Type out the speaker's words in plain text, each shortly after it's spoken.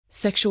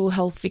Sexual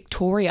Health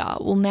Victoria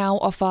will now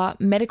offer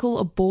medical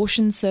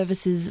abortion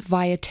services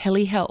via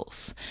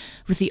Telehealth,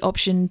 with the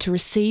option to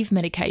receive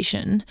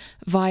medication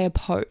via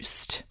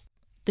post.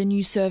 The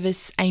new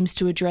service aims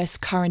to address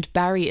current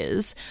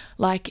barriers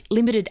like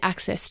limited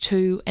access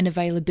to and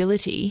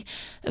availability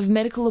of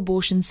medical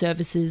abortion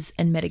services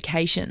and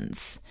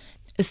medications,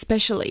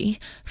 especially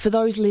for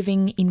those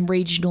living in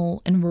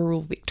regional and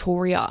rural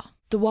Victoria.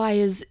 The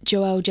Wire's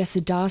Joelle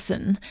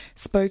Jessudarson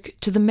spoke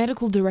to the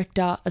Medical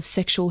Director of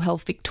Sexual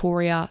Health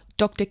Victoria,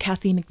 Dr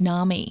Kathy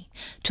McNamee,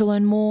 to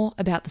learn more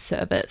about the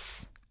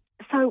service.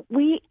 So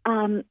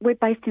we're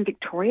based in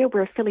Victoria.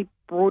 We're a fairly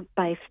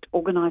broad-based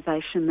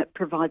organisation that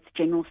provides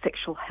general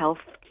sexual health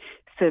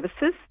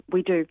services.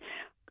 We do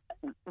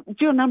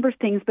a number of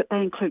things, but they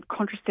include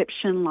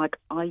contraception like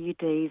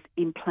IUDs,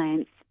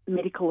 implants,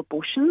 medical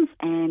abortions,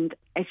 and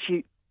as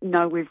you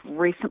know, we've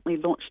recently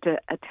launched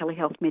a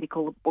telehealth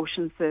medical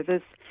abortion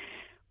service.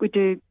 We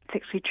do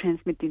sexually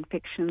transmitted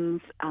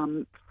infections,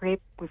 PrEP.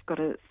 We've got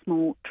a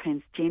small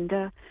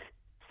transgender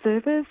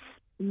service,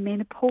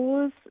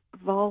 menopause,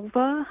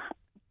 vulva.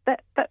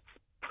 That's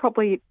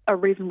probably a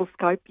reasonable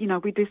scope. You know,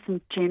 we do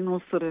some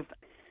general sort of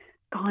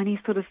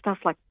gynae sort of stuff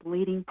like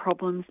bleeding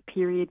problems,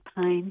 period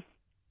pain.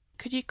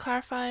 Could you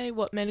clarify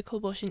what medical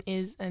abortion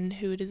is and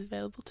who it is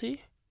available to?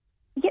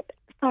 Yep.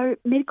 So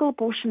medical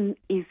abortion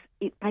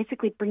it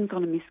basically brings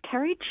on a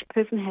miscarriage. A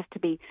person has to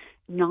be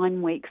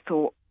 9 weeks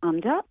or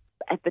under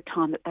at the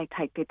time that they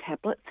take their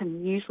tablets,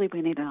 and usually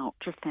we need an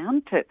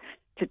ultrasound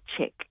to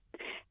check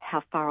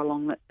how far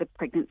along the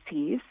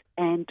pregnancy is.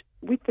 And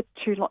with the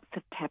 2 lots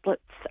of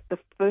tablets, the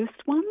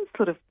first one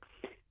sort of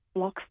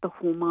blocks the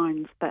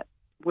hormones that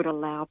would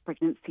allow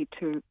pregnancy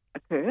to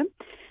occur,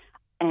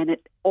 and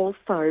it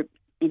also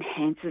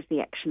enhances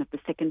the action of the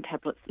second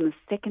tablets, and the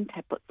second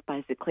tablets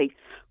basically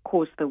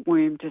cause the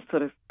womb to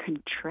sort of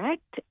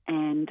contract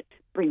and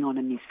bring on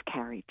a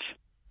miscarriage.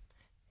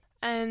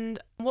 And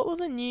what will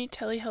the new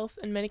telehealth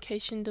and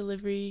medication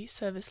delivery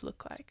service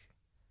look like?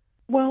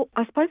 Well,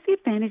 I suppose the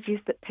advantage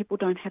is that people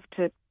don't have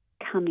to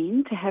come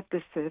in to have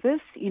the service.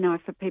 You know,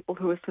 for people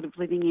who are sort of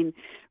living in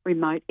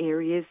remote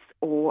areas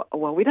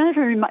we don't have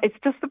any remote, it's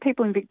just for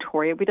people in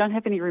Victoria. We don't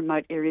have any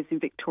remote areas in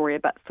Victoria,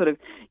 but sort of,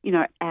 you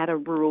know, outer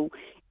rural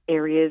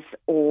areas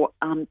or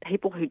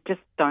people who just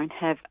don't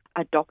have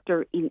a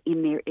doctor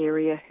in their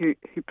area who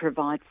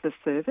provides the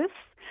service.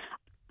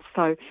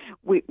 So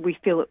we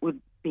feel it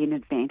would be an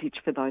advantage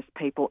for those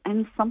people.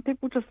 And some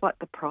people just like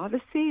the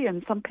privacy,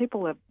 and some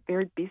people are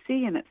very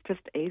busy and it's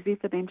just easy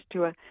for them to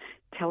do a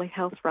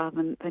telehealth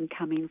rather than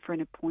come in for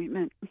an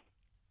appointment.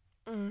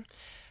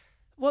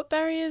 What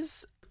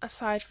barriers,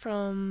 aside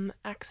from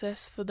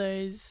access for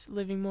those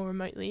living more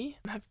remotely,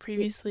 have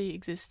previously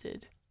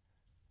existed?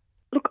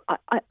 Look,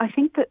 I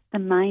think that the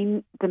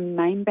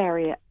main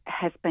barrier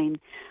has been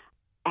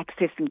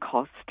access and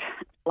cost.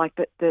 Like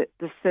the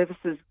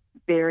services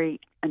vary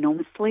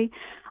enormously.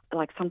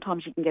 Like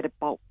sometimes you can get a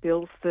bulk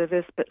bill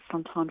service, but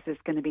sometimes there's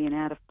going to be an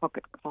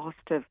out-of-pocket cost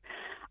of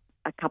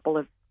a couple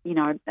of, you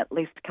know, at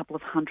least a couple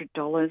of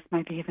 $100,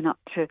 maybe even up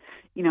to,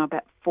 you know,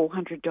 about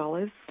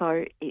 $400.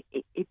 So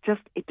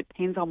it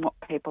depends on what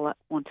people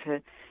want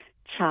to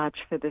charge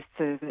for the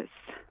service.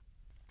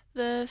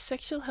 The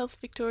Sexual Health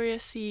Victoria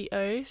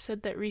CEO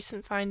said that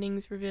recent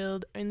findings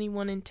revealed only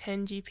 1 in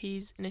 10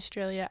 GPs in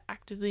Australia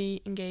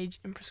actively engage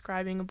in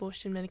prescribing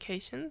abortion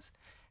medications.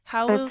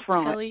 How will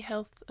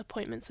telehealth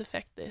appointments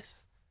affect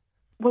this?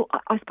 Well,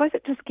 I suppose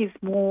it just gives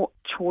more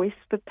choice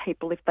for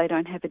people if they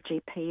don't have a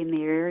GP in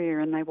their area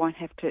and they won't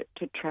have to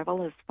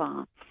travel as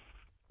far.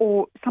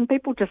 Or some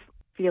people just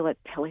feel that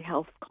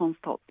telehealth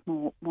consults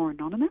more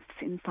anonymous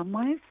in some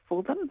ways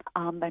for them.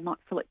 They might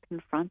feel it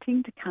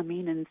confronting to come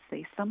in and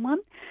see someone.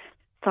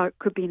 So it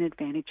could be an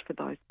advantage for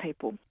those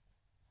people.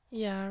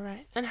 Yeah,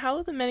 right. And how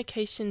will the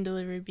medication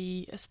delivery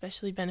be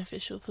especially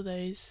beneficial for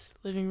those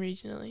living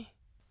regionally?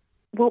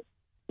 Well,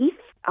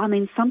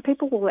 some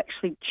people will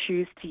actually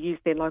choose to use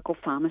their local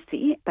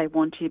pharmacy if they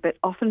want to, but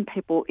often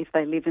people, if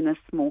they live in a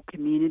small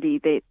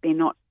community, they're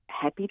not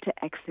happy to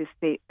access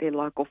their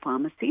local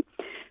pharmacy.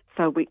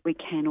 So we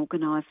can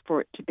organise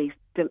for it to be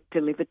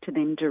delivered to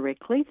them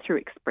directly through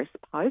express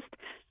post.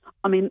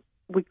 I mean,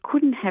 we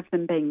couldn't have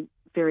them being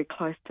very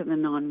close to the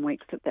 9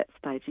 weeks at that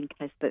stage in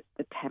case the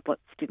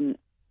tablets didn't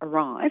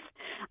arrive.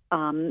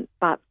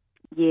 But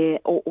yeah,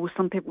 or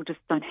some people just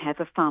don't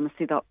have a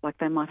pharmacy. Like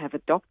they might have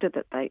a doctor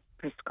that they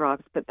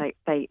prescribes, but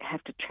they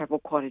have to travel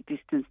quite a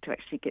distance to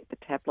actually get the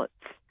tablets.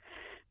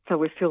 So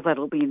we feel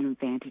that'll be an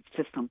advantage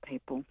to some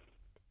people.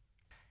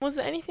 Was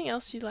there anything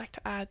else you'd like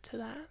to add to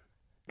that?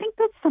 I think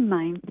that's the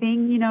main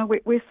thing. You know,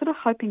 we're sort of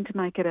hoping to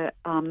make it a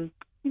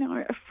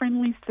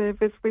friendly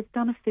service. We've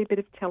done a fair bit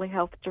of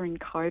telehealth during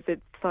COVID,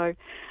 so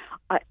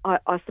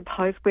I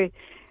suppose we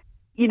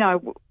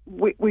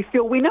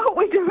feel we know what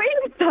we're doing.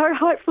 So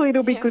hopefully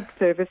it'll be good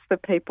service for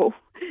people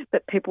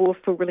that people will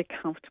feel really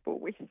comfortable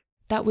with.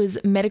 That was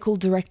Medical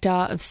Director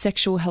of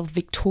Sexual Health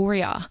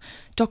Victoria,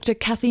 Dr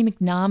Kathy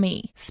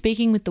McNamee,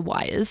 speaking with The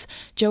Wire's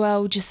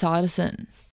Joelle Jessudarson.